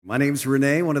My name's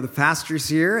Renee, one of the pastors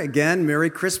here. Again, Merry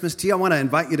Christmas to you. I want to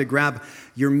invite you to grab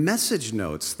your message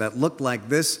notes that look like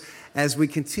this as we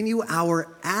continue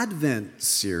our Advent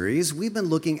series. We've been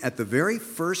looking at the very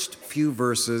first few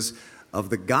verses of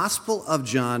the Gospel of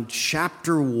John,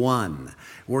 chapter 1,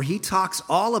 where he talks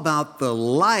all about the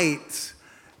light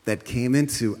that came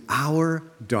into our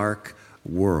dark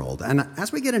world. And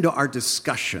as we get into our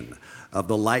discussion of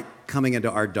the light coming into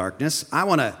our darkness, I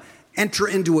want to enter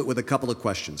into it with a couple of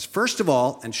questions. First of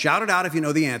all, and shout it out if you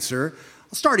know the answer.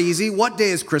 I'll start easy. What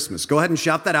day is Christmas? Go ahead and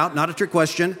shout that out. Not a trick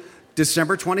question.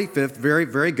 December 25th. Very,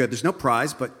 very good. There's no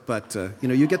prize, but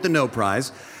you get the no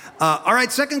prize. All right,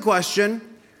 second question.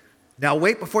 Now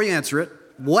wait before you answer it.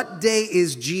 What day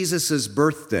is Jesus'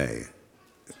 birthday?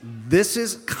 This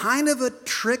is kind of a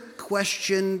trick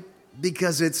question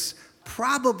because it's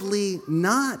probably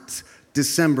not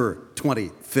December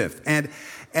 25th.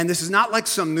 And this is not like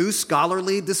some new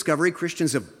scholarly discovery.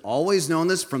 Christians have always known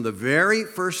this from the very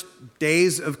first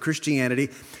days of Christianity.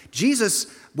 Jesus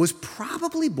was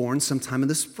probably born sometime in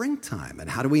the springtime. And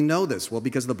how do we know this? Well,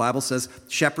 because the Bible says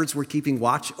shepherds were keeping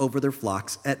watch over their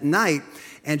flocks at night.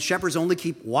 And shepherds only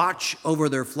keep watch over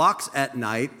their flocks at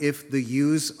night if the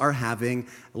ewes are having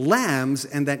lambs,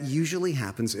 and that usually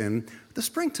happens in the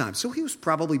springtime. So he was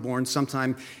probably born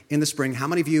sometime in the spring. How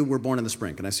many of you were born in the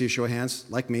spring? Can I see a show of hands?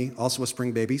 Like me, also a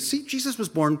spring baby. See, Jesus was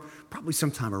born probably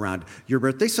sometime around your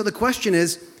birthday. So the question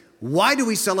is, why do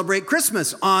we celebrate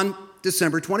Christmas on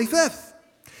December 25th?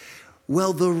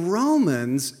 Well, the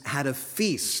Romans had a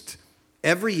feast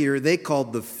every year they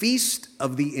called the Feast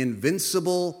of the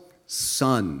Invincible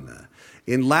Sun.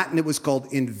 In Latin, it was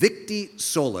called Invicti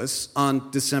Solis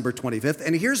on December 25th.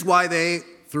 And here's why they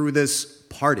threw this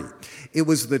party. It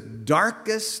was the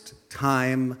darkest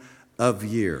time of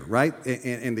year, right?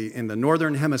 In the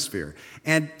northern hemisphere.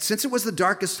 And since it was the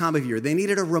darkest time of year, they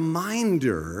needed a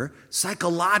reminder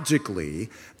psychologically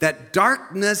that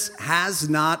darkness has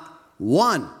not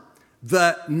won.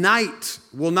 The night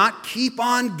will not keep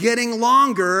on getting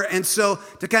longer. And so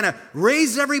to kind of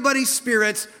raise everybody's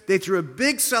spirits, they threw a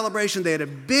big celebration. They had a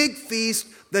big feast.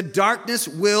 The darkness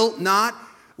will not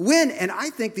win. And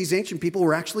I think these ancient people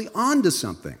were actually onto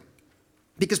something.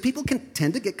 Because people can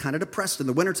tend to get kind of depressed in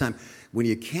the wintertime when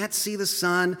you can't see the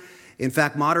sun. In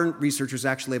fact, modern researchers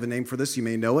actually have a name for this. You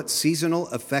may know it, seasonal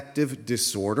affective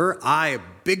disorder. I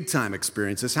big time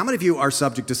experience this. How many of you are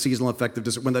subject to seasonal affective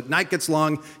disorder? When the night gets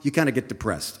long, you kind of get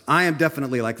depressed. I am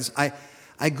definitely like this. I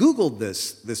Googled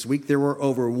this week. There were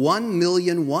over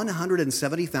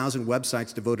 1,170,000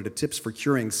 websites devoted to tips for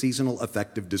curing seasonal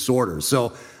affective disorder.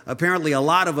 So apparently a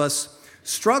lot of us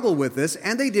struggle with this,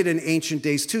 and they did in ancient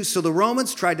days too. So the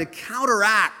Romans tried to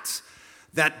counteract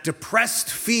that depressed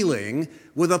feeling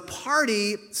with a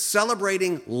party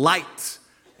celebrating light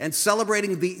and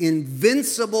celebrating the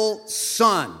invincible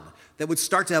sun that would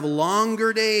start to have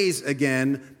longer days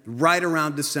again right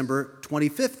around December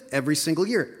 25th every single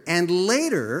year. And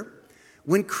later,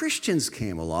 when Christians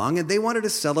came along and they wanted to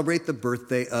celebrate the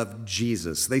birthday of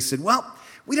Jesus, they said, well,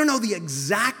 we don't know the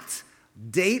exact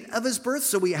date of his birth,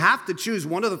 so we have to choose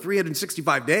one of the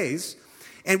 365 days,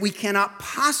 and we cannot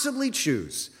possibly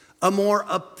choose a more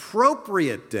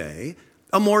appropriate day,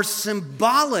 a more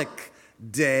symbolic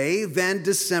day than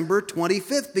December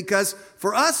 25th, because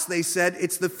for us, they said,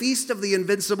 it's the Feast of the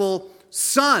Invincible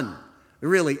Sun,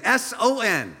 really,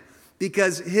 S-O-N,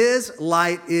 because his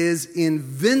light is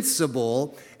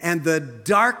invincible and the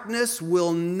darkness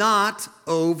will not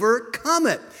overcome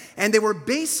it. And they were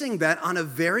basing that on a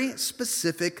very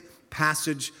specific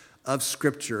passage of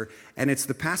Scripture, and it's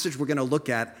the passage we're going to look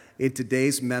at in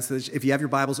today's message. If you have your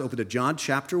Bibles, open to John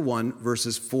chapter 1,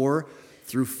 verses 4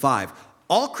 through 5.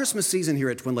 All Christmas season here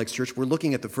at Twin Lakes Church, we're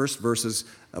looking at the first verses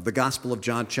of the Gospel of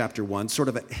John chapter 1, sort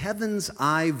of a heaven's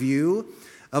eye view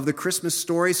of the Christmas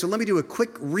story. So let me do a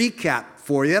quick recap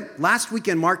for you. Last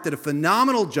weekend, Mark did a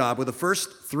phenomenal job with the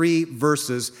first three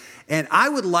verses, and I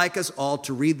would like us all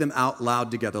to read them out loud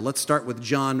together. Let's start with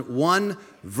John 1,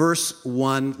 verse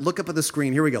 1. Look up at the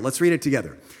screen. Here we go. Let's read it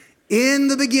together. In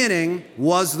the beginning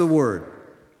was the Word,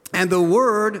 and the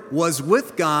Word was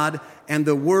with God, and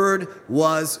the Word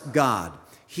was God.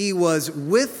 He was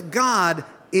with God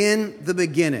in the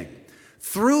beginning.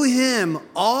 Through him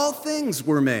all things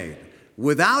were made.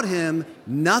 Without him,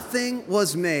 nothing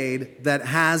was made that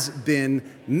has been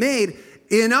made.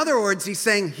 In other words, he's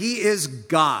saying he is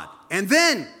God. And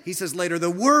then, he says later, the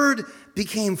Word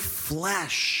became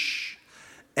flesh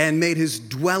and made his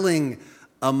dwelling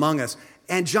among us.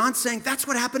 And John's saying that's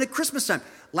what happened at Christmas time.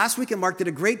 Last week, Mark did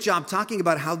a great job talking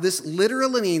about how this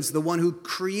literally means the one who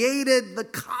created the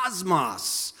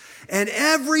cosmos And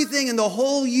everything in the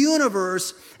whole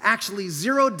universe actually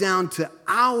zeroed down to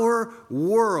our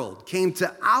world, came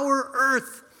to our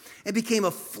earth, and became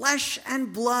a flesh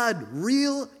and blood,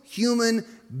 real human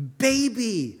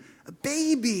baby. A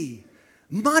baby.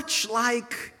 Much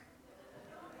like,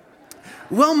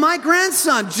 well, my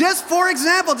grandson, just for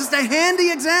example, just a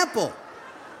handy example.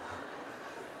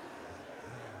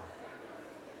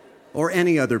 Or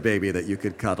any other baby that you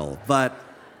could cuddle. But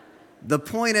the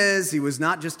point is, he was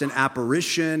not just an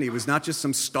apparition. He was not just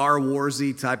some Star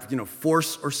Wars-y type,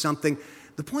 force or something.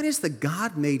 The point is that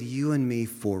God made you and me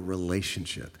for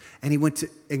relationship. And he went to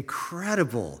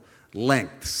incredible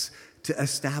lengths to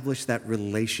establish that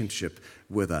relationship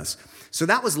with us. So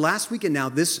that was last week, and now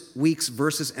this week's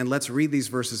verses, and let's read these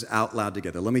verses out loud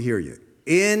together. Let me hear you.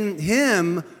 In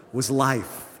him was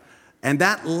life, and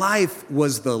that life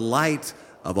was the light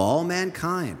of all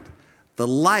mankind. The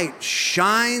light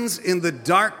shines in the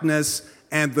darkness,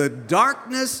 and the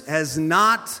darkness has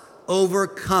not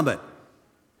overcome it.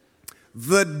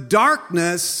 The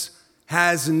darkness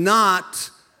has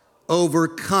not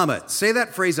overcome it. Say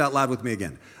that phrase out loud with me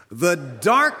again. The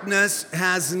darkness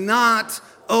has not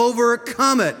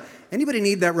overcome it. Anybody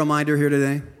need that reminder here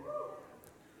today?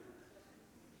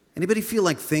 Anybody feel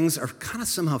like things are kind of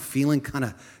somehow feeling kind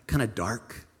of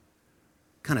dark?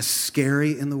 Kind of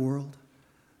scary in the world?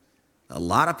 A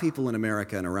lot of people in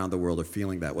America and around the world are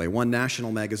feeling that way. One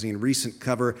national magazine recent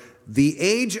cover, The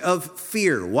Age of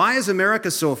Fear. Why is America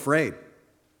so afraid?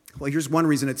 Well, here's one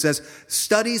reason. It says,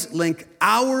 studies link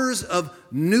hours of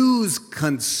news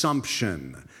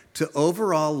consumption to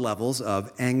overall levels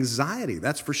of anxiety.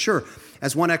 That's for sure.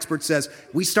 As one expert says,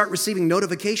 we start receiving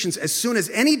notifications as soon as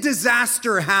any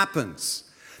disaster happens.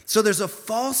 So there's a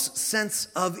false sense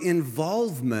of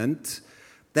involvement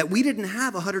that we didn't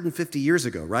have 150 years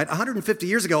ago, right? 150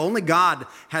 years ago, only God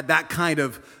had that kind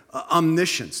of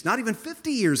omniscience, not even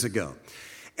 50 years ago.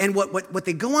 And what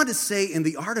they go on to say in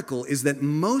the article is that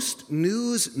most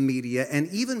news media and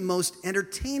even most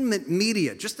entertainment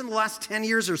media, just in the last 10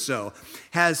 years or so,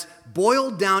 has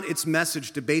boiled down its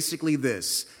message to basically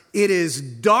this. It is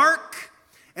dark,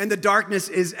 and the darkness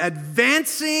is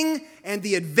advancing, and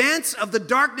the advance of the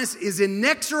darkness is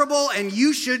inexorable, and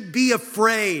you should be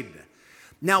afraid.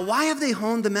 Now, why have they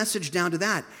honed the message down to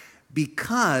that?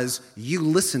 Because you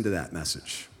listen to that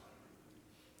message.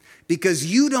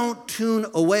 Because you don't tune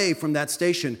away from that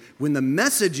station when the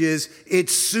message is,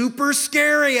 it's super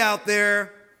scary out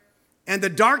there, and the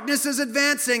darkness is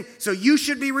advancing, so you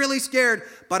should be really scared.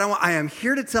 But I am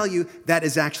here to tell you that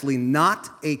is actually not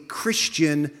a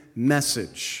Christian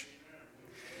message.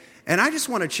 And I just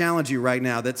want to challenge you right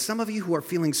now that some of you who are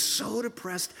feeling so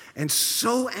depressed and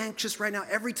so anxious right now,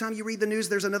 every time you read the news,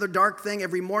 there's another dark thing.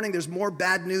 Every morning, there's more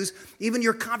bad news. Even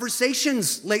your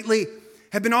conversations lately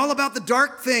have been all about the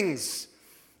dark things.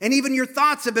 And even your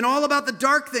thoughts have been all about the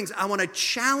dark things. I want to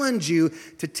challenge you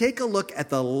to take a look at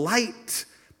the light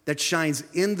that shines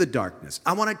in the darkness.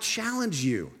 I want to challenge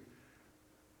you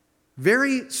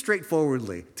very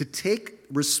straightforwardly to take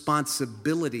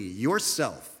responsibility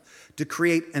yourself to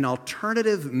create an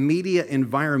alternative media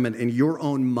environment in your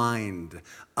own mind,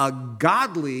 a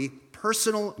godly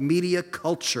personal media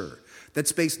culture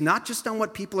that's based not just on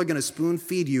what people are going to spoon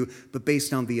feed you, but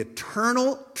based on the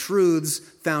eternal truths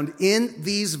found in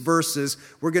these verses.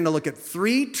 We're going to look at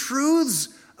 3 truths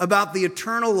about the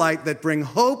eternal light that bring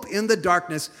hope in the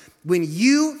darkness. When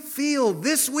you feel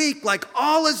this week like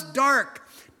all is dark,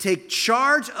 take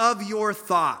charge of your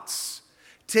thoughts.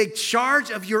 Take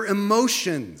charge of your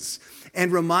emotions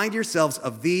and remind yourselves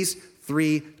of these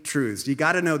 3 truths. You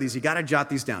got to know these. You got to jot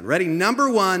these down. Ready? Number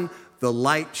 1, the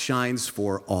light shines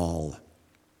for all.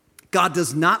 God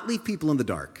does not leave people in the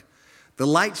dark. The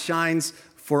light shines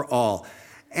for all.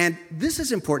 And this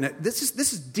is important. This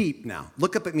is deep now.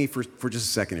 Look up at me for just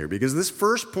a second here, because this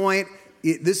first point,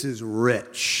 this is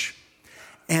rich.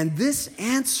 And this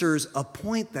answers a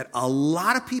point that a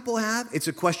lot of people have. It's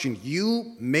a question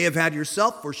you may have had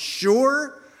yourself for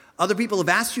sure. Other people have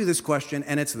asked you this question,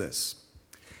 and it's this.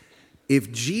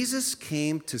 If Jesus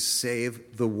came to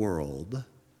save the world,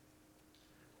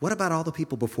 what about all the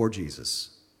people before Jesus?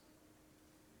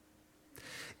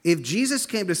 If Jesus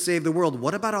came to save the world,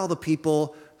 what about all the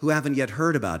people who haven't yet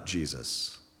heard about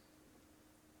Jesus?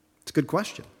 It's a good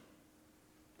question.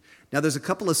 Now, there's a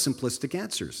couple of simplistic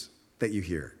answers that you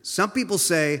hear. Some people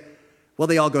say, well,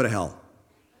 they all go to hell.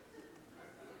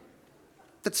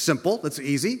 That's simple. That's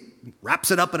easy. Wraps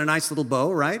it up in a nice little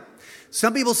bow, right?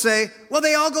 Some people say, well,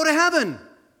 they all go to heaven.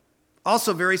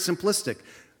 Also very simplistic.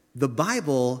 The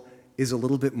Bible is a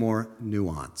little bit more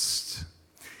nuanced.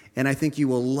 And I think you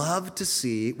will love to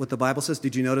see what the Bible says.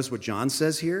 Did you notice what John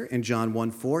says here in John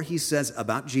 1:4? He says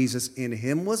about Jesus, in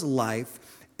him was life,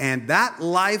 and that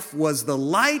life was the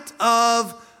light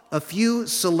of a few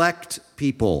select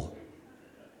people.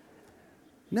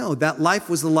 No, that life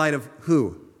was the light of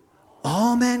who?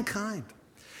 All mankind.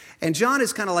 And John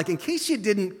is kind of like, in case you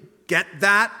didn't get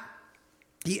that,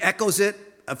 he echoes it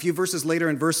a few verses later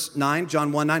in verse 9,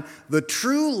 John 1:9. The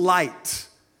true light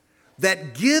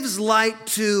that gives light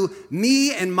to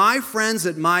me and my friends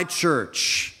at my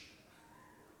church.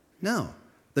 No,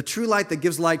 the true light that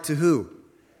gives light to who?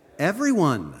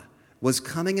 Everyone was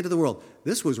coming into the world.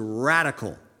 This was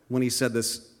radical when he said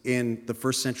this in the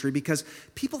first century, because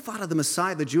people thought of the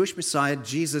Messiah, the Jewish Messiah,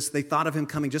 Jesus, they thought of him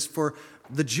coming just for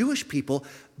the Jewish people,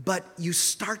 but you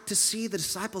start to see the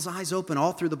disciples' eyes open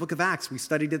all through the book of Acts. We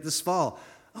studied it this fall.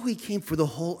 Oh, he came for the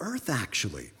whole earth,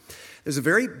 actually. There's a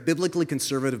very biblically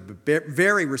conservative,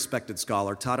 very respected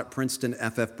scholar, taught at Princeton,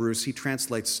 F.F. Bruce. He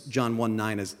translates John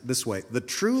 1:9 as this way: the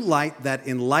true light that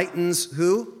enlightens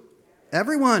who?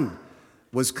 Everyone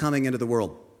was coming into the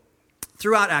world.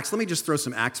 Throughout Acts, let me just throw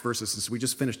some Acts verses since we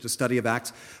just finished a study of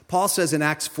Acts. Paul says in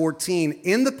Acts 14,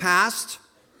 in the past,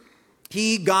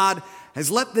 God, has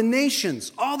let the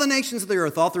nations, all the nations of the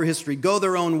earth, all through history, go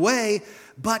their own way,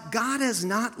 but God has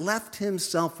not left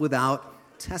himself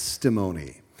without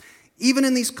testimony. Even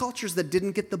in these cultures that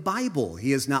didn't get the Bible,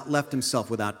 he has not left himself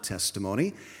without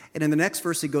testimony. And in the next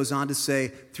verse, he goes on to say,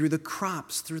 through the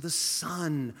crops, through the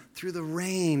sun, through the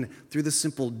rain, through the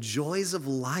simple joys of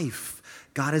life,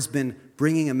 God has been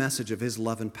bringing a message of his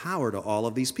love and power to all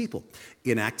of these people.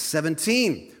 In Acts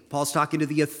 17, Paul's talking to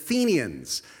the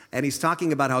Athenians, and he's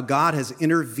talking about how God has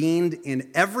intervened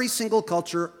in every single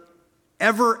culture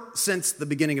ever since the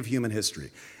beginning of human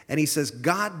history. And he says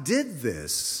God did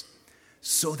this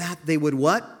so that they would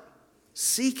what?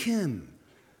 Seek him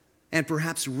and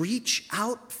perhaps reach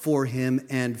out for him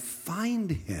and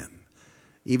find him,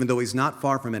 even though he's not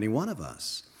far from any one of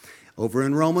us. Over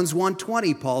in Romans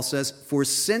 1:20, Paul says,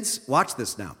 watch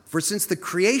this now, for since the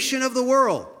creation of the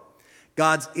world,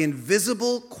 God's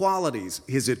invisible qualities,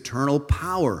 his eternal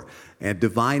power and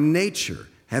divine nature,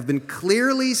 have been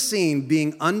clearly seen,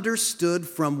 being understood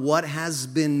from what has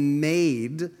been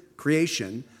made,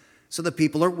 creation, so that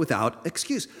people are without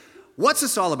excuse. What's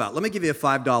this all about? Let me give you a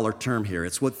 $5 term here.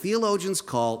 It's what theologians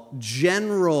call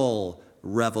general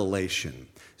revelation.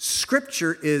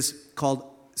 Scripture is called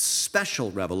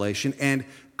special revelation, and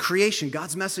creation,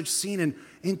 God's message seen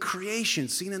in creation,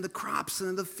 seen in the crops and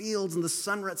in the fields and the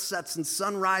sunsets and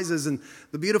sunrises and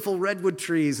the beautiful redwood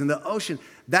trees and the ocean.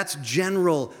 That's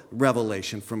general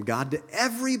revelation from God to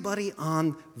everybody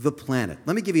on the planet.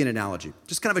 Let me give you an analogy.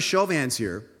 Just kind of a show of hands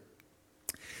here.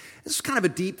 This is kind of a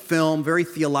deep film, very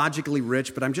theologically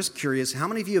rich, but I'm just curious, how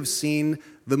many of you have seen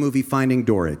the movie Finding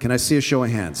Dory? Can I see a show of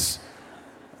hands?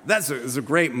 It's a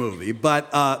great movie,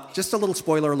 but just a little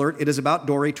spoiler alert, it is about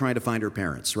Dory trying to find her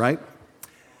parents, right?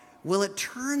 Well, it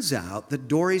turns out that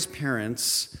Dory's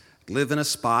parents live in a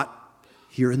spot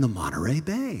here in the Monterey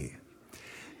Bay.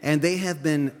 And they have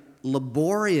been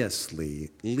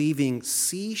laboriously leaving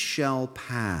seashell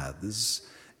paths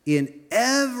in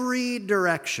every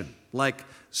direction, like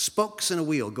spokes in a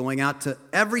wheel, going out to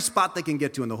every spot they can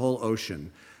get to in the whole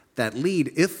ocean that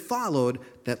lead, if followed,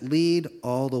 that lead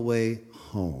all the way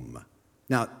home.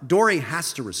 Now, Dory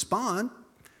has to respond.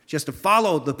 She has to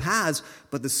follow the paths,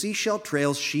 but the seashell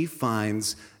trails she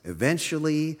finds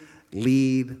eventually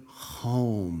lead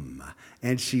home.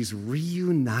 And she's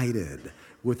reunited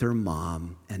with her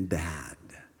mom and dad.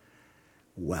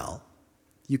 Well,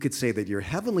 you could say that your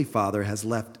heavenly Father has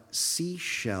left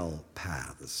seashell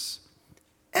paths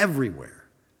everywhere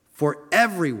for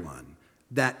everyone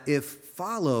that, if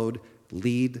followed,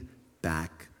 lead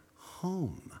back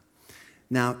home.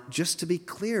 Now, just to be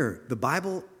clear, the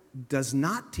Bible does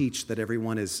not teach that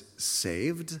everyone is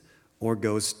saved or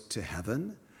goes to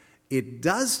heaven. It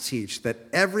does teach that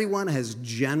everyone has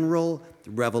general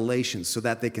revelation so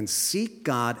that they can seek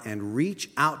God and reach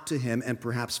out to him and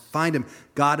perhaps find him.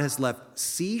 God has left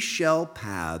seashell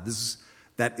paths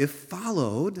that, if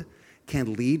followed,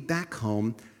 can lead back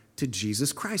home to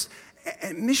Jesus Christ.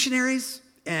 And missionaries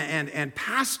and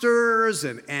pastors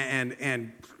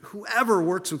and whoever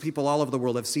works with people all over the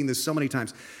world have seen this so many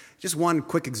times. Just one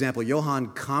quick example. Johan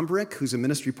Combrick, who's a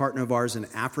ministry partner of ours in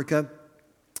Africa,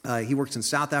 he works in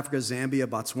South Africa, Zambia,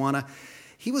 Botswana.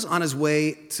 He was on his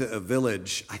way to a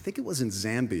village, I think it was in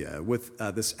Zambia, with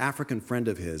this African friend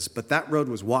of his, but that road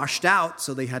was washed out,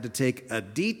 so they had to take a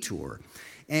detour.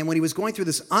 And when he was going through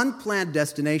this unplanned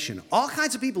destination, all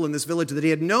kinds of people in this village that he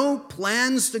had no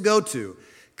plans to go to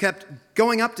kept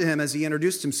going up to him as he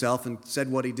introduced himself and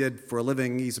said what he did for a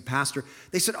living. He's a pastor.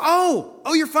 They said, oh,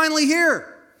 you're finally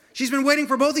here. She's been waiting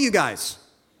for both of you guys.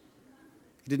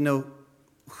 He didn't know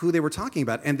who they were talking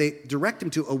about. And they direct him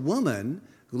to a woman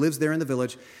who lives there in the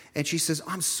village. And she says,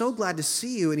 I'm so glad to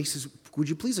see you. And he says, would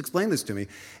you please explain this to me?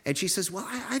 And she says, well,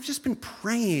 I've just been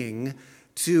praying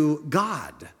to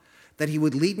God that he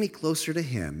would lead me closer to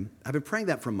him. I've been praying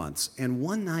that for months. And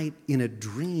one night in a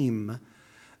dream,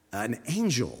 an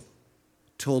angel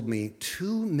told me,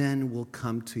 2 men will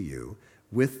come to you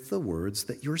with the words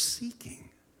that you're seeking.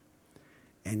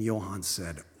 And Johann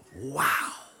said,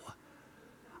 wow,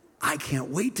 I can't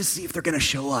wait to see if they're going to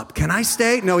show up. Can I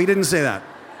stay? No, he didn't say that.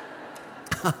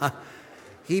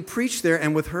 He preached there,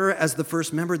 and with her as the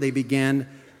first member, they began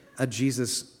a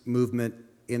Jesus movement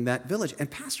in that village. And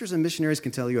pastors and missionaries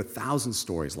can tell you 1,000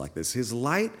 stories like this. His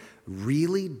light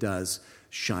really does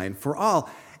shine for all.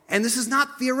 And this is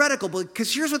not theoretical,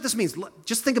 because here's what this means.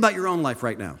 Just think about your own life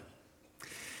right now.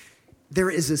 There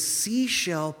is a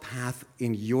seashell path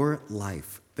in your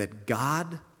life that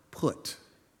God put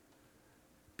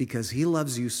because he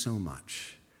loves you so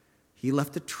much. He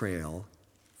left a trail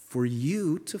for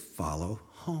you to follow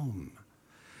home.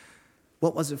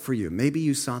 What was it for you? Maybe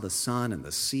you saw the sun and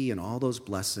the sea and all those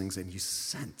blessings, and you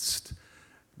sensed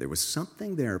there was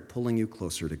something there pulling you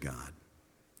closer to God.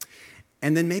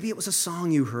 And then maybe it was a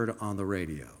song you heard on the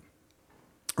radio.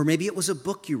 Or maybe it was a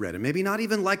book you read, and maybe not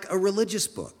even like a religious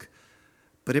book,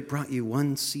 but it brought you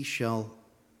one seashell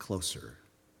closer.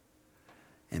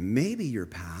 And maybe your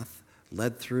path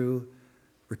led through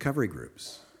recovery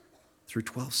groups, through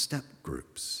 12-step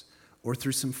groups, or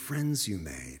through some friends you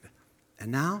made.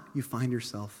 And now you find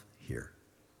yourself here.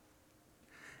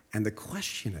 And the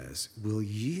question is, will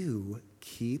you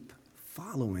keep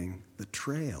following the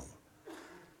trail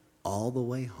all the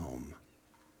way home?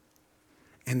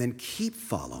 And then keep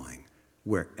following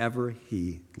wherever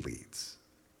he leads.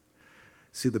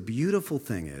 See, the beautiful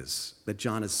thing is that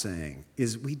John is saying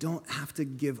is we don't have to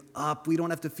give up. We don't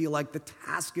have to feel like the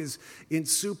task is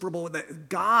insuperable. That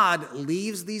God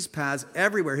leaves these paths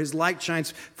everywhere. His light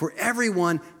shines for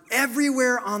everyone,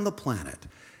 everywhere on the planet.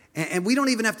 And we don't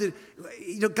even have to,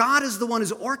 God is the one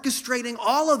who's orchestrating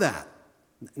all of that.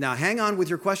 Now, hang on with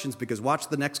your questions because watch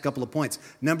the next couple of points.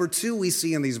 Number 2, we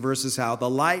see in these verses how the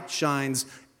light shines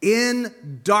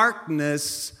in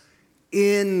darkness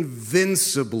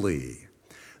invincibly.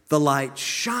 The light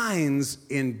shines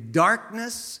in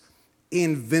darkness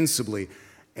invincibly.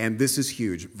 And this is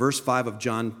huge. Verse 5 of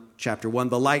John chapter 1.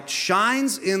 The light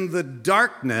shines in the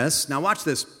darkness. Now watch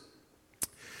this.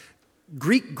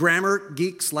 Greek grammar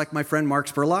geeks like my friend Mark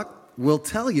Spurlock will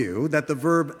tell you that the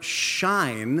verb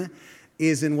shine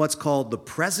is in what's called the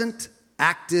present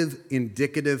active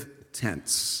indicative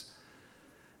tense.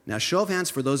 Now, show of hands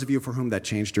for those of you for whom that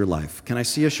changed your life. Can I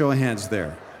see a show of hands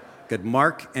there? Good.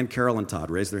 Mark and Carol and Todd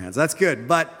raise their hands. That's good.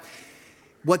 But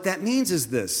what that means is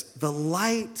this. The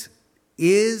light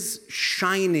is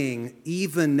shining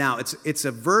even now. It's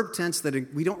a verb tense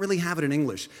that we don't really have it in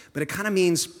English, but it kind of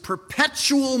means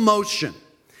perpetual motion.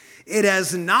 It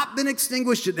has not been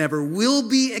extinguished. It never will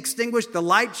be extinguished. The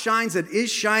light shines. It is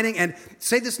shining. And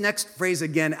say this next phrase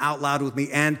again out loud with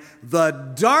me. And the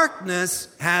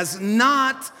darkness has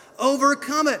not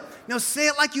overcome it. Now say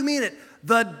it like you mean it.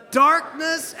 The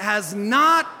darkness has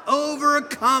not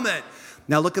overcome it.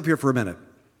 Now look up here for a minute.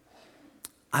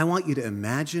 I want you to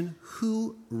imagine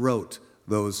who wrote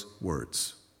those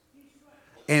words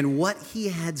and what he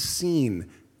had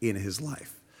seen in his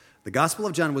life. The Gospel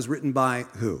of John was written by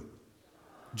who?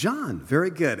 John. Very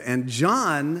good. And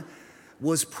John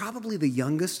was probably the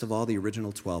youngest of all the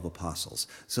original 12 apostles.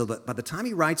 So that by the time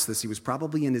he writes this, he was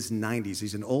probably in his 90s.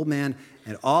 He's an old man,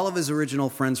 and all of his original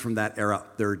friends from that era,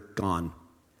 they're gone.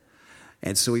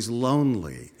 And so he's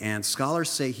lonely. And scholars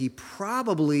say he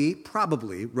probably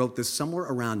wrote this somewhere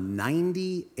around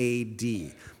 90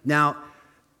 A.D. Now,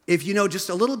 if you know just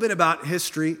a little bit about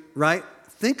history, right?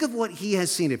 Think of what he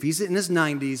has seen. If he's in his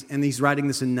 90s and he's writing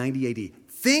this in 90 A.D.,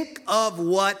 think of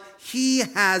what he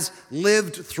has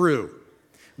lived through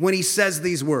when he says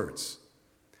these words.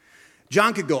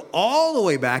 John could go all the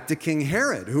way back to King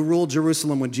Herod, who ruled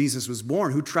Jerusalem when Jesus was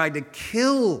born, who tried to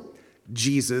kill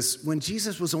Jesus when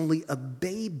Jesus was only a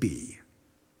baby.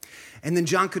 And then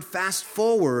John could fast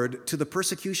forward to the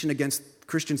persecution against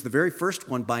Christians, the very first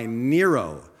one by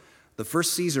Nero, the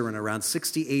first Caesar in around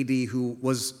 60 AD, who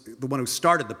was the one who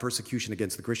started the persecution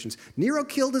against the Christians. Nero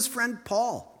killed his friend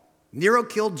Paul. Nero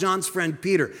killed John's friend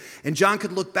Peter. And John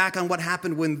could look back on what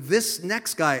happened when this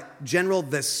next guy, General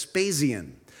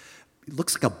Vespasian, he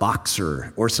looks like a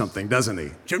boxer or something, doesn't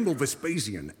he? General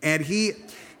Vespasian. And he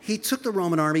he took the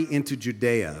Roman army into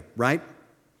Judea, right?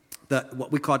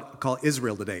 What we call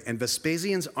Israel today. And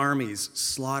Vespasian's armies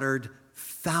slaughtered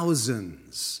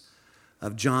thousands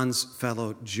of John's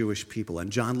fellow Jewish people.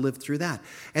 And John lived through that.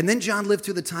 And then John lived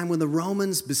through the time when the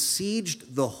Romans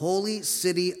besieged the holy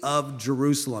city of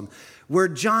Jerusalem, where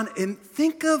and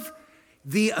think of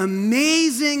the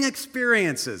amazing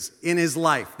experiences in his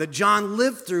life that John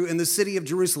lived through in the city of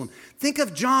Jerusalem. Think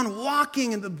of John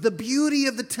walking in the beauty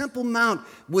of the Temple Mount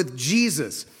with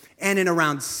Jesus. And in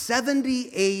around 70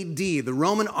 AD, the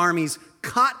Roman armies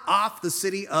cut off the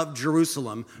city of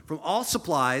Jerusalem from all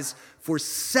supplies for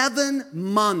 7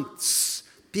 months.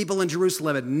 People in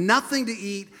Jerusalem had nothing to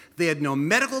eat. They had no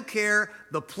medical care.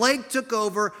 The plague took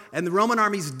over, and the Roman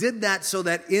armies did that so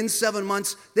that in 7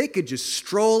 months, they could just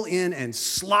stroll in and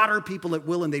slaughter people at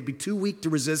will, and they'd be too weak to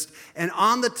resist. And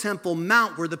on the Temple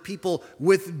Mount, where the people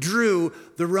withdrew,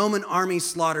 the Roman army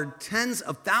slaughtered tens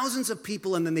of thousands of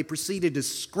people, and then they proceeded to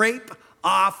scrape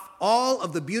off all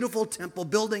of the beautiful temple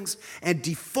buildings and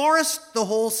deforest the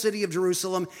whole city of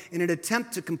Jerusalem in an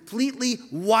attempt to completely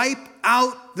wipe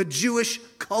out the Jewish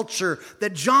culture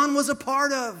that John was a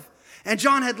part of. And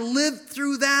John had lived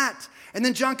through that. And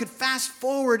then John could fast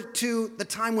forward to the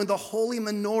time when the holy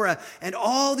menorah and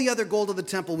all the other gold of the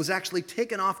temple was actually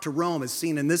taken off to Rome, as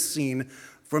seen in this scene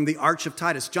from the Arch of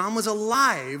Titus. John was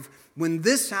alive when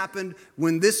this happened,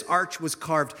 when this arch was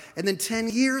carved. And then 10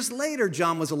 years later,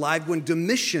 John was alive when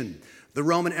Domitian, the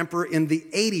Roman emperor in the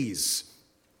 80s,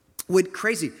 went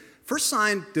crazy. First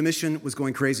sign Domitian was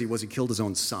going crazy was he killed his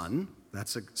own son.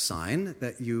 That's a sign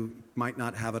that you might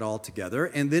not have it all together.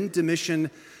 And then Domitian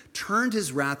turned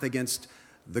his wrath against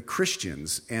the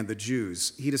Christians and the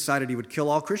Jews. He decided he would kill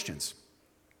all Christians.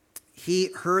 He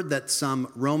heard that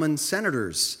some Roman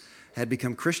senators had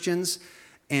become Christians,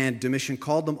 and Domitian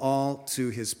called them all to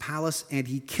his palace, and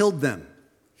he killed them.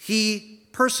 He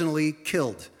personally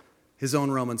killed his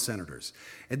own Roman senators.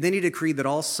 And then he decreed that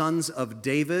all sons of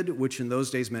David, which in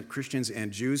those days meant Christians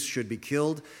and Jews, should be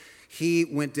killed. He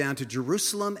went down to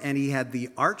Jerusalem, and he had the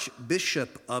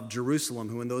Archbishop of Jerusalem,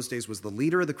 who in those days was the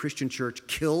leader of the Christian church,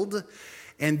 killed.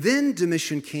 And then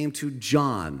Domitian came to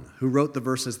John, who wrote the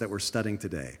verses that we're studying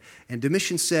today. And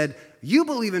Domitian said, "You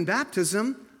believe in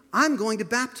baptism. I'm going to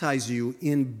baptize you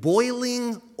in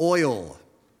boiling oil."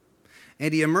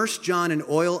 And he immersed John in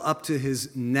oil up to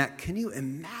his neck. Can you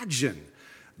imagine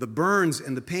the burns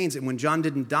and the pains? And when John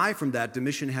didn't die from that,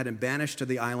 Domitian had him banished to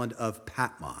the island of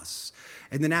Patmos.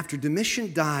 And then after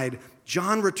Domitian died,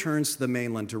 John returns to the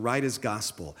mainland to write his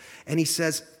gospel. And he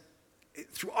says,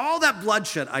 through all that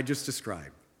bloodshed I just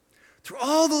described, through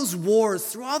all those wars,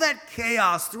 through all that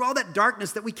chaos, through all that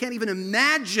darkness that we can't even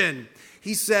imagine,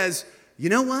 he says, you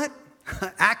know what?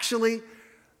 Actually,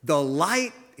 the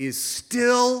light is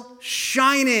still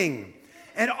shining.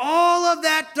 And all of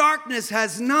that darkness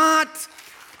has not,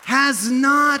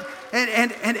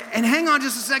 and hang on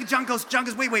just a second. John goes,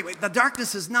 wait. The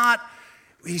darkness has not,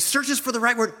 he searches for the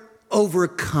right word,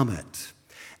 overcome it.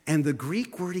 And the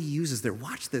Greek word he uses there,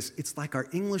 watch this, it's like our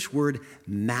English word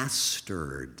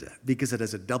mastered, because it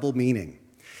has a double meaning.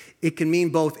 It can mean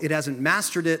both, it hasn't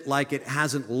mastered it like it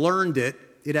hasn't learned it,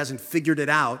 it hasn't figured it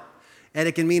out, and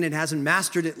it can mean it hasn't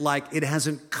mastered it like it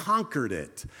hasn't conquered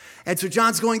it. And so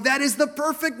John's going, that is the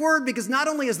perfect word, because not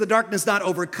only has the darkness not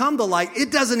overcome the light,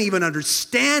 it doesn't even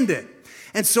understand it.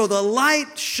 And so the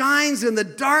light shines in the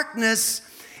darkness,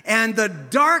 and the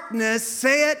darkness,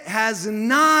 say it, has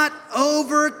not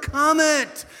overcome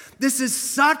it. This is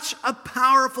such a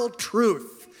powerful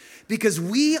truth, because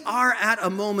we are at a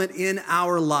moment in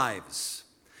our lives,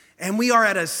 and we are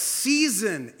at a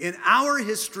season in our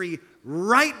history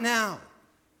right now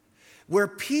where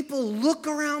people look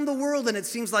around the world, and it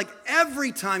seems like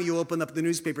every time you open up the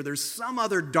newspaper, there's some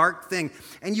other dark thing,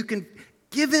 and you can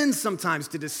give in sometimes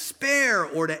to despair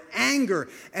or to anger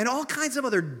and all kinds of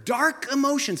other dark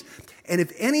emotions. And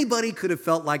if anybody could have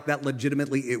felt like that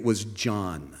legitimately, it was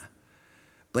John.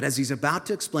 But as he's about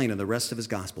to explain in the rest of his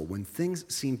gospel, when things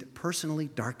seemed personally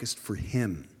darkest for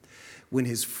him, when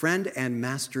his friend and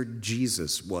master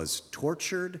Jesus was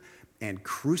tortured and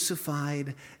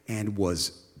crucified and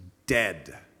was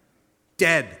dead,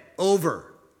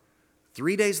 over.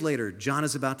 3 days later, John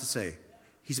is about to say,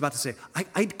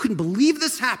 I couldn't believe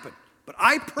this happened, but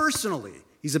I personally,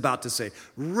 he's about to say,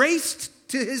 raced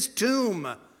to his tomb,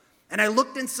 and I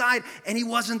looked inside, and he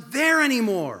wasn't there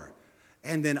anymore.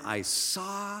 And then I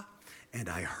saw, and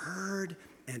I heard,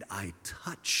 and I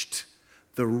touched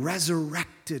the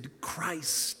resurrected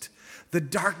Christ. The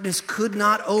darkness could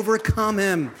not overcome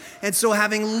him. And so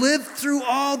having lived through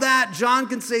all that, John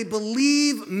can say,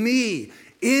 believe me,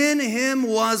 in him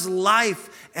was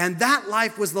life, and that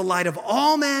life was the light of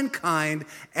all mankind,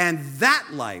 and that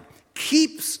light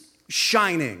keeps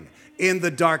shining in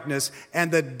the darkness,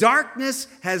 and the darkness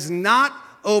has not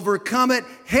overcome it.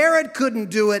 Herod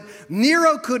couldn't do it.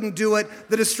 Nero couldn't do it.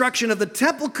 The destruction of the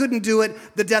temple couldn't do it.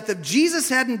 The death of Jesus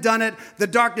hadn't done it. The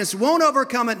darkness won't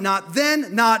overcome it. Not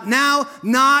then, not now,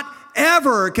 not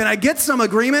ever. Can I get some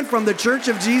agreement from the Church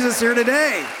of Jesus here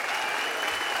today?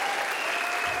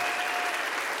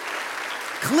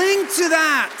 Cling to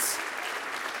that.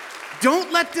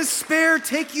 Don't let despair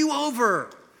take you over.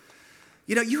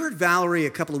 You know, you heard Valerie a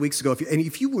couple of weeks ago, and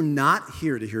if you were not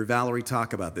here to hear Valerie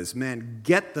talk about this, man,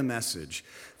 get the message.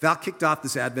 Val kicked off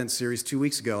this Advent series 2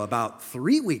 weeks ago. About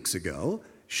 3 weeks ago,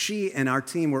 she and our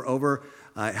team were over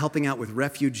helping out with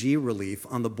refugee relief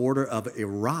on the border of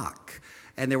Iraq.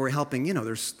 And they were helping, you know,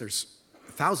 there's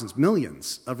thousands,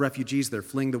 millions of refugees that are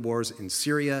fleeing the wars in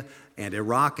Syria and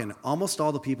Iraq, and almost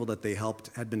all the people that they helped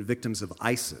had been victims of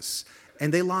ISIS.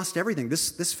 And they lost everything.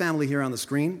 This family here on the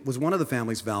screen was one of the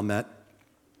families Val met.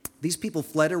 These people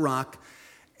fled Iraq,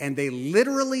 and they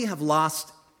literally have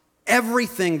lost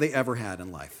everything they ever had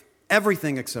in life.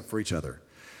 Everything except for each other.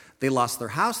 They lost their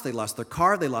house, they lost their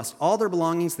car, they lost all their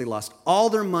belongings, they lost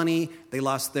all their money, they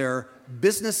lost their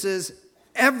businesses.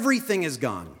 Everything is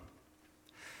gone.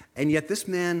 And yet this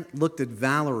man looked at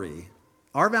Valerie,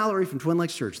 our Valerie from Twin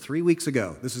Lakes Church, 3 weeks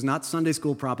ago. This is not Sunday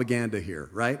school propaganda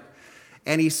here, right?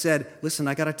 And he said, listen,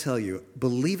 I got to tell you,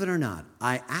 believe it or not,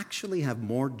 I actually have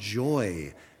more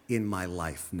joy in my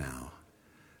life now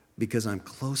because I'm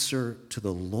closer to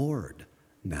the Lord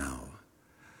now.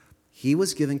 He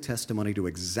was giving testimony to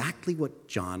exactly what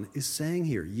John is saying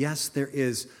here. Yes, there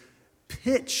is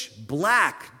pitch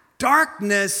black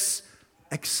darkness,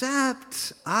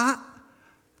 except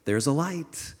there's a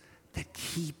light that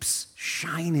keeps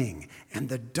shining, and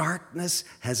the darkness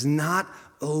has not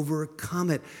overcome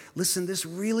it. Listen, this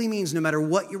really means no matter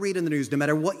what you read in the news, no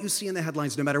matter what you see in the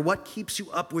headlines, no matter what keeps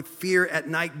you up with fear at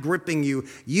night gripping you,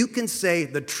 you can say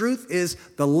the truth is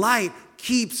the light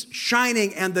keeps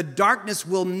shining and the darkness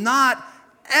will not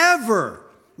ever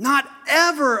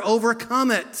overcome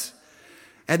it.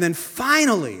 And then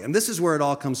finally, and this is where it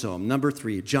all comes home, number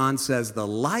 3, John says the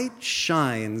light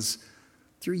shines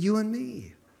through you and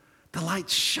me. The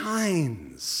light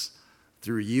shines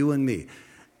through you and me.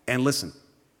 And listen,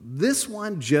 this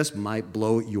one just might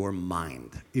blow your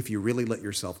mind if you really let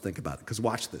yourself think about it. Because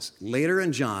watch this. Later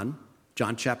in John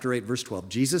chapter 8, verse 12,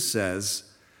 Jesus says,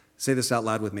 say this out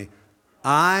loud with me,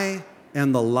 I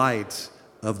am the light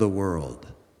of the world.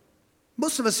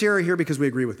 Most of us here are here because we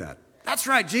agree with that. That's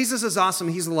right, Jesus is awesome.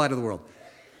 He's the light of the world.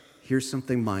 Here's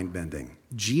something mind-bending.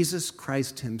 Jesus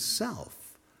Christ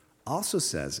himself also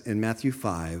says in Matthew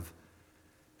 5,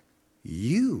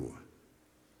 you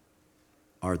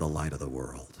are the light of the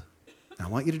world. Now, I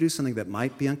want you to do something that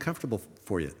might be uncomfortable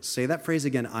for you. Say that phrase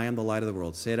again, I am the light of the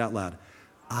world. Say it out loud.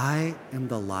 I am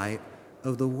the light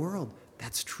of the world.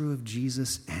 That's true of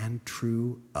Jesus and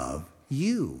true of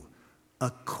you,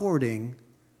 according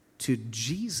to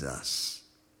Jesus.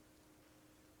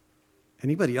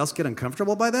 Anybody else get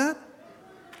uncomfortable by that?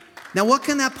 Now, what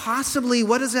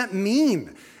does that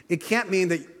mean? It can't mean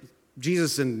that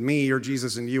Jesus and me or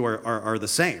Jesus and you are the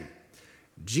same.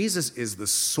 Jesus is the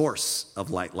source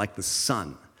of light, like the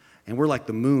sun. And we're like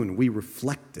the moon. We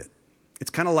reflect it. It's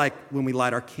kind of like when we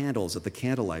light our candles at the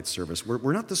candlelight service.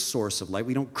 We're not the source of light.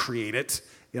 We don't create it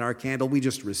in our candle. We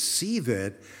just receive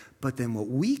it. But then what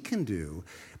we can do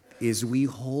is we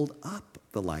hold up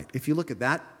the light. If you look at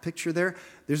that picture there,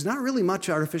 there's not really much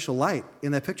artificial light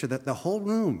in that picture. That the whole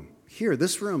room here,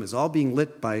 this room, is all being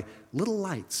lit by little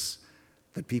lights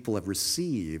that people have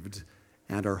received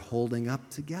and are holding up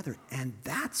together. And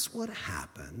that's what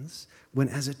happens when,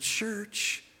 as a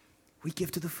church, we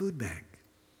give to the food bank.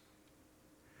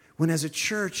 When, as a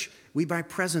church, we buy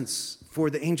presents for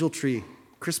the Angel Tree,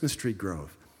 Christmas Tree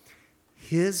Grove.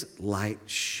 His light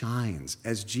shines,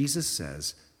 as Jesus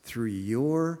says, through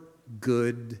your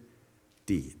good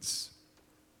deeds.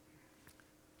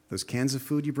 Those cans of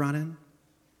food you brought in,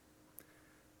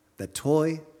 that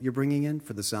toy you're bringing in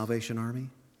for the Salvation Army,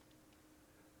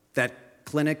 that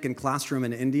clinic and classroom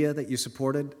in India that you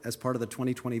supported as part of the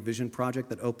 2020 Vision Project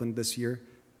that opened this year,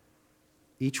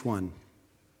 each one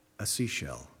a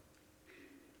seashell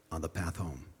on the path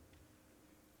home.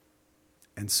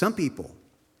 And some people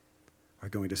are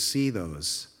going to see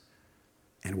those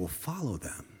and will follow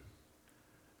them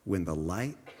when the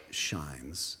light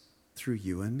shines through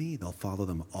you and me. They'll follow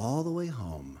them all the way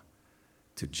home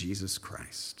to Jesus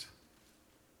Christ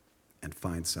and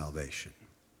find salvation.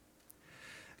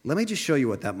 Let me just show you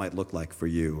what that might look like for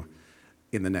you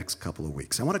in the next couple of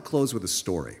weeks. I want to close with a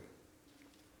story.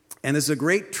 And this is a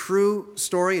great true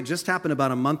story. It just happened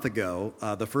about a month ago,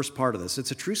 the first part of this.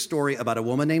 It's a true story about a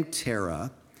woman named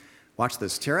Tara. Watch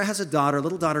this. Tara has a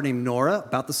little daughter named Nora,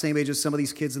 about the same age as some of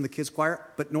these kids in the kids' choir.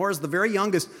 But Nora's the very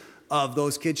youngest of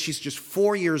those kids. She's just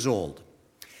 4 years old.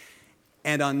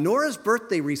 And on Nora's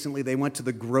birthday recently, they went to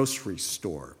the grocery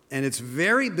store. And it's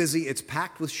very busy. It's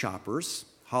packed with shoppers,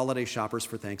 holiday shoppers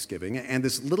for Thanksgiving. And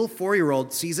this little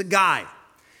 4-year-old sees a guy.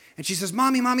 And she says,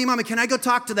 Mommy, can I go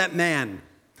talk to that man?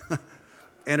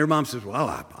 And her mom says,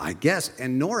 well, I guess.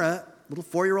 And Nora, little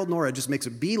 4-year-old Nora, just makes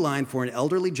a beeline for an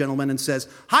elderly gentleman and says,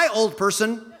 hi, old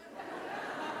person.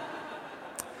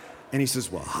 And he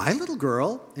says, well, hi, little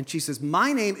girl. And she says,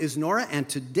 my name is Nora, and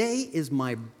today is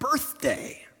my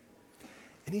birthday.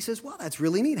 And he says, well, that's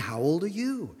really neat. How old are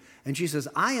you? And she says,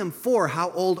 I am 4.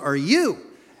 How old are you?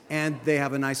 And they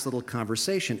have a nice little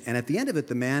conversation. And at the end of it,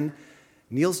 the man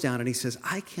kneels down and he says,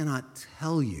 I cannot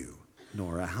tell you,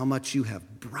 Nora, how much you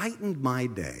have brightened my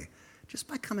day just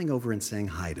by coming over and saying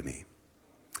hi to me.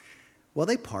 Well,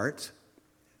 they part,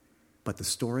 but the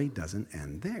story doesn't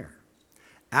end there.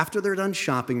 After they're done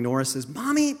shopping, Nora says,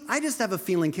 Mommy, I just have a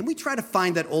feeling, can we try to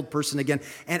find that old person again?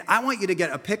 And I want you to get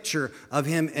a picture of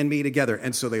him and me together.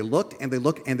 And so they looked and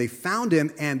they found him.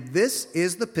 And this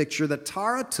is the picture that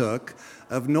Tara took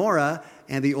of Nora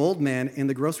and the old man in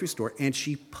the grocery store. And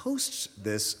she posts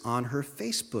this on her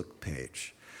Facebook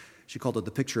page. She called it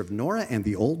the picture of Nora and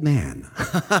the old man.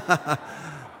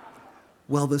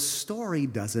 Well, the story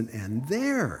doesn't end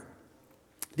there.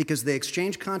 Because they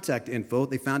exchanged contact info.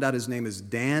 They found out his name is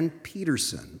Dan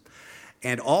Peterson.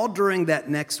 And all during that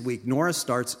next week, Nora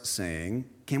starts saying,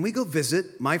 can we go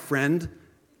visit my friend,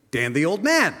 Dan the old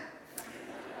man?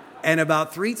 And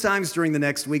about 3 times during the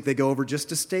next week, they go over just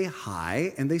to say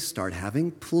hi, and they start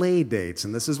having play dates.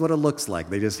 And this is what it looks like.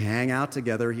 They just hang out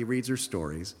together. He reads her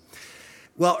stories.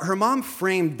 Well, her mom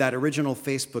framed that original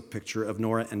Facebook picture of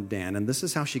Nora and Dan, and this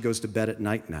is how she goes to bed at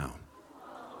night now.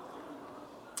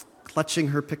 Clutching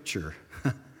her picture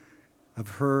of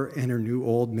her and her new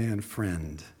old man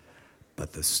friend.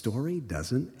 But the story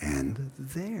doesn't end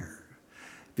there.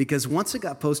 Because once it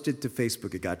got posted to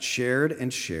Facebook, it got shared,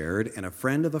 and a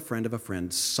friend of a friend of a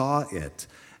friend saw it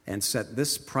and sent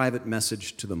this private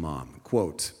message to the mom.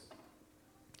 Quote,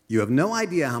 you have no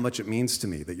idea how much it means to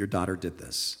me that your daughter did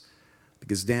this,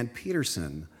 because Dan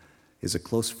Peterson is a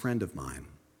close friend of mine.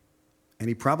 And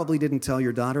he probably didn't tell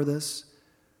your daughter this,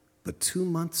 but 2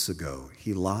 months ago,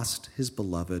 he lost his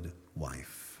beloved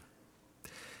wife.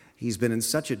 He's been in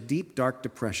such a deep, dark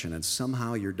depression, and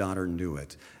somehow your daughter knew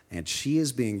it, and she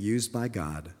is being used by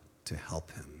God to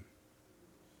help him.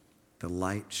 The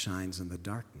light shines in the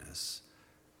darkness,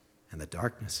 and the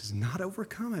darkness has not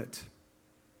overcome it.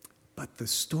 But the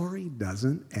story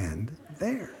doesn't end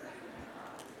there.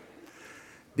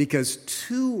 Because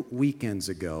 2 weekends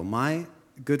ago, my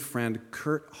good friend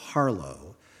Kurt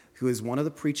Harlow, who is one of the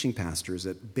preaching pastors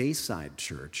at Bayside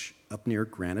Church up near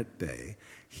Granite Bay,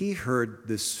 he heard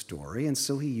this story, and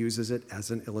so he uses it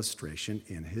as an illustration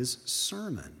in his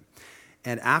sermon.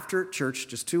 And after church,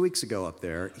 just 2 weeks ago up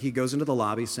there, he goes into the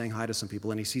lobby saying hi to some people,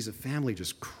 and he sees a family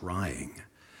just crying.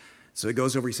 So he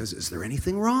goes over, he says, is there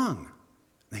anything wrong?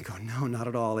 And they go, no, not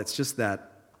at all. It's just that.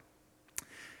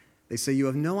 They say, you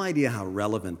have no idea how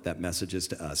relevant that message is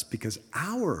to us, because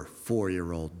our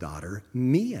 4-year-old daughter,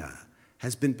 Mia,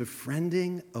 has been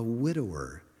befriending a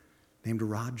widower named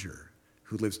Roger,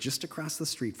 who lives just across the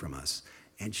street from us.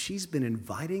 And she's been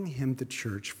inviting him to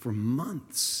church for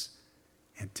months.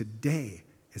 And today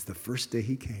is the first day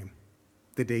he came,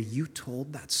 the day you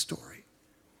told that story.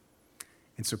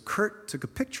 And so Kurt took a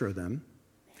picture of them,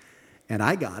 and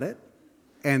I got it.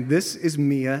 And this is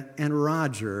Mia and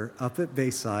Roger up at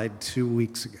Bayside 2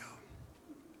 weeks ago.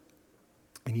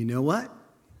 And you know what?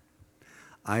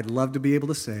 I'd love to be able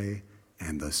to say,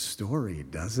 and the story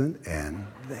doesn't end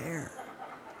there.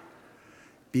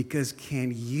 Because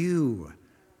can you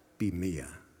be Mia?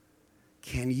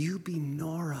 Can you be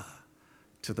Nora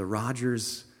to the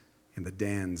Rogers and the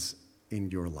Dans in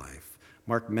your life?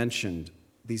 Mark mentioned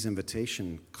these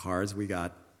invitation cards. We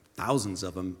got thousands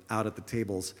of them out at the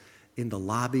tables in the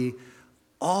lobby.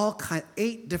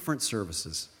 8 different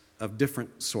services of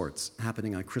different sorts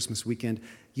happening on Christmas weekend.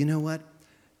 You know what?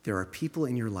 There are people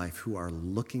in your life who are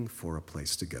looking for a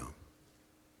place to go.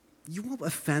 You won't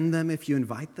offend them if you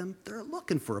invite them. They're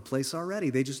looking for a place already.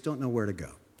 They just don't know where to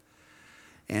go.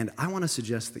 And I want to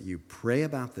suggest that you pray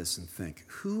about this and think,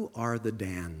 who are the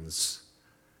Dans?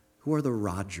 Who are the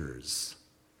Rogers?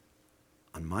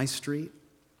 On my street?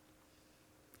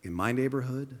 In my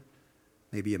neighborhood?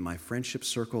 Maybe in my friendship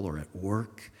circle or at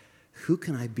work? Who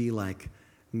can I be like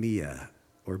Mia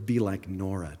or be like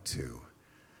Nora to?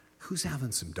 Who's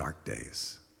having some dark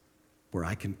days where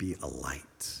I can be a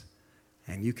light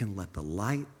and you can let the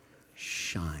light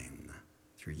shine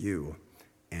through you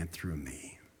and through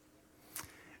me?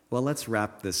 Well, let's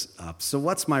wrap this up. So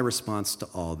what's my response to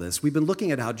all this? We've been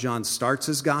looking at how John starts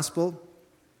his gospel.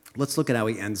 Let's look at how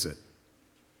he ends it.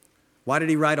 Why did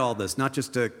he write all this? Not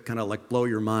just to kind of like blow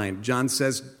your mind. John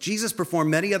says, Jesus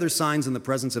performed many other signs in the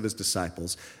presence of his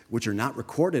disciples, which are not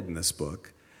recorded in this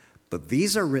book, but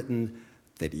these are written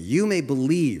that you may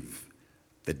believe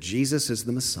that Jesus is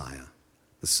the Messiah,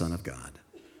 the Son of God,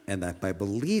 and that by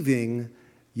believing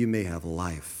you may have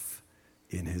life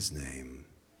in his name.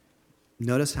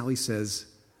 Notice how he says,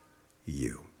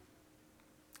 you.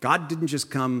 God didn't just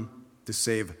come to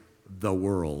save the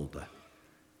world.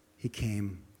 He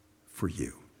came for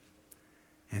you.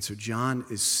 And so John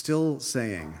is still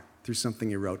saying, through something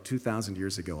he wrote 2,000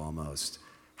 years ago almost,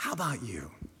 how about you?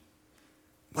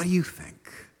 What do you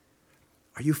think?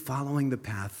 Are you following the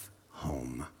path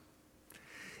home?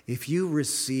 If you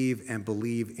receive and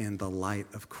believe in the light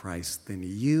of Christ, then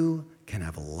you can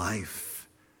have life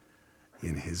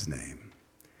in his name.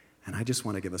 And I just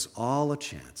want to give us all a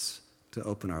chance to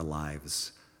open our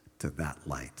lives to that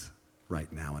light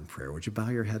right now in prayer. Would you bow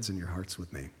your heads and your hearts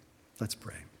with me? Let's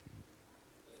pray.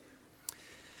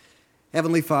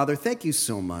 Heavenly Father, thank you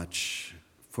so much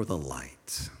for the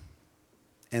light.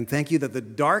 And thank you that the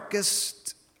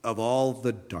darkest of all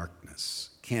the darkness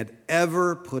can't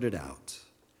ever put it out.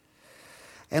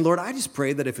 And Lord, I just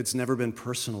pray that if it's never been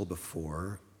personal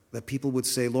before, that people would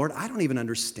say, Lord, I don't even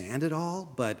understand it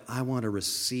all, but I want to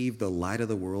receive the light of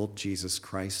the world, Jesus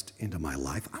Christ, into my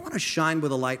life. I want to shine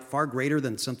with a light far greater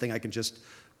than something I can just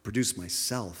produce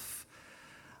myself.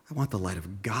 I want the light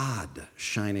of God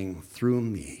shining through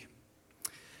me.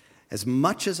 As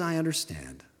much as I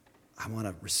understand, I want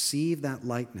to receive that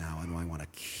light now, and I want to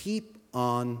keep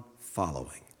on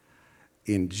following.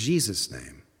 In Jesus'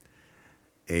 name,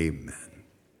 amen.